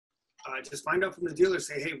just find out from the dealer,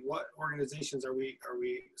 say, hey, what organizations are we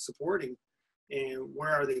supporting, and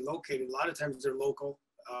where are they located? A lot of times they're local.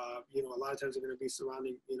 A lot of times they're going to be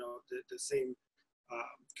surrounding, the same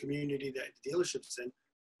community that the dealership's in,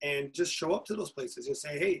 and just show up to those places and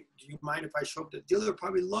say, hey, do you mind if I show up? The dealer will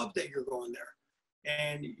probably love that you're going there,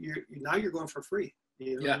 and you're going for free.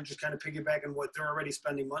 You're just kind of piggybacking what they're already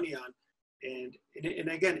spending money on. And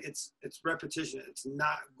again, it's repetition. It's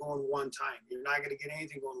not going one time. You're not going to get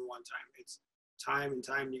anything going one time. It's time and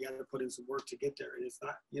time. You got to put in some work to get there. And it's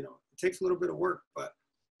not, it takes a little bit of work, but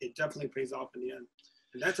it definitely pays off in the end.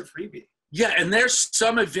 And that's a freebie. Yeah, and there's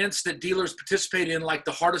some events that dealers participate in, like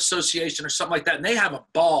the Heart Association or something like that, and they have a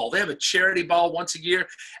ball. They have a charity ball once a year,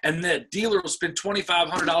 and the dealer will spend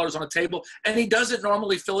 $2,500 on a table, and he doesn't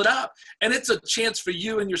normally fill it up. And it's a chance for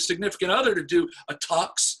you and your significant other to do a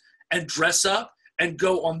tux and dress up and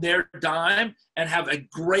go on their dime and have a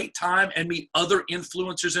great time and meet other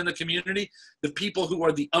influencers in the community, the people who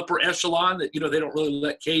are the upper echelon that, they don't really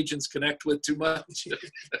let Cajuns connect with too much.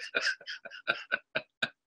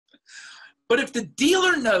 But if the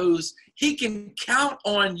dealer knows he can count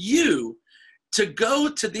on you to go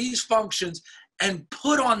to these functions and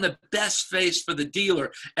put on the best face for the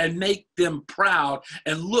dealer and make them proud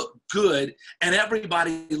and look good and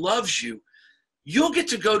everybody loves you, you'll get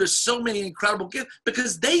to go to so many incredible gifts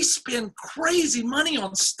because they spend crazy money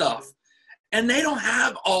on stuff and they don't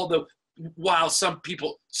have all the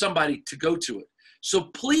somebody to go to it. So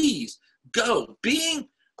please go.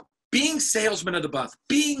 Being salesman of the month,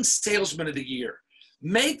 being salesman of the year,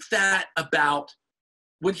 make that about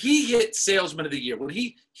when he hit salesman of the year, when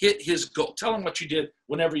he hit his goal. Tell him what you did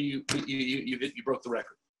whenever you broke the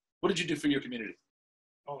record. What did you do for your community?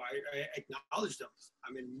 Oh, I acknowledged them.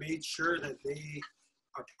 Made sure that they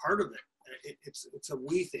are part of it. It's a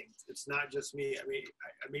we thing. It's not just me.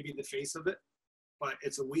 I may be the face of it, but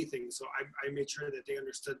it's a we thing. So I made sure that they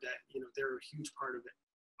understood that, they're a huge part of it.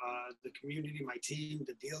 The community, my team,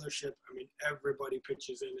 the dealership, everybody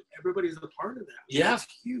pitches in. Everybody's a part of that. Yeah. It's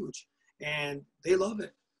huge. And they love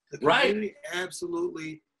it. The community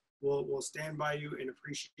absolutely will stand by you and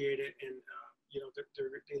appreciate it. And, they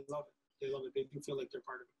love it. They love it. They do feel like they're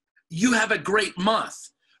part of it. You have a great month.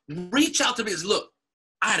 Reach out to me and say, look,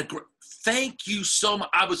 thank you so much.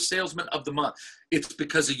 I was salesman of the month. It's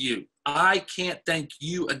because of you. I can't thank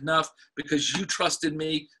you enough because you trusted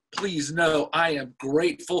me. Please know I am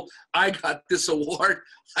grateful. I got this award.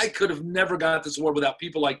 I could have never got this award without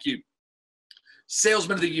people like you.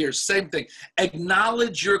 Salesman of the Year, same thing.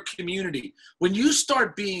 Acknowledge your community. When you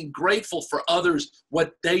start being grateful for others,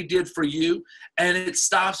 what they did for you, and it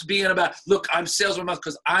stops being about, look, I'm salesman of the month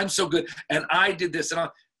because I'm so good and I did this. And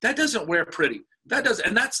that doesn't wear pretty.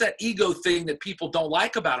 And that's that ego thing that people don't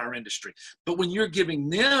like about our industry. But when you're giving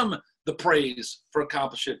them the praise for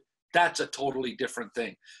accomplishing it, that's a totally different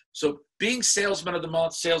thing. So being salesman of the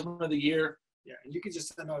month, salesman of the year. Yeah, and you can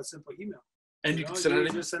just send out a simple email. And you can send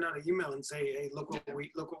out an email and say, hey, look what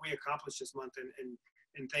we accomplished this month,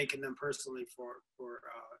 and thanking them personally for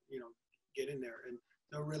getting there, and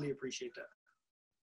they'll really appreciate that.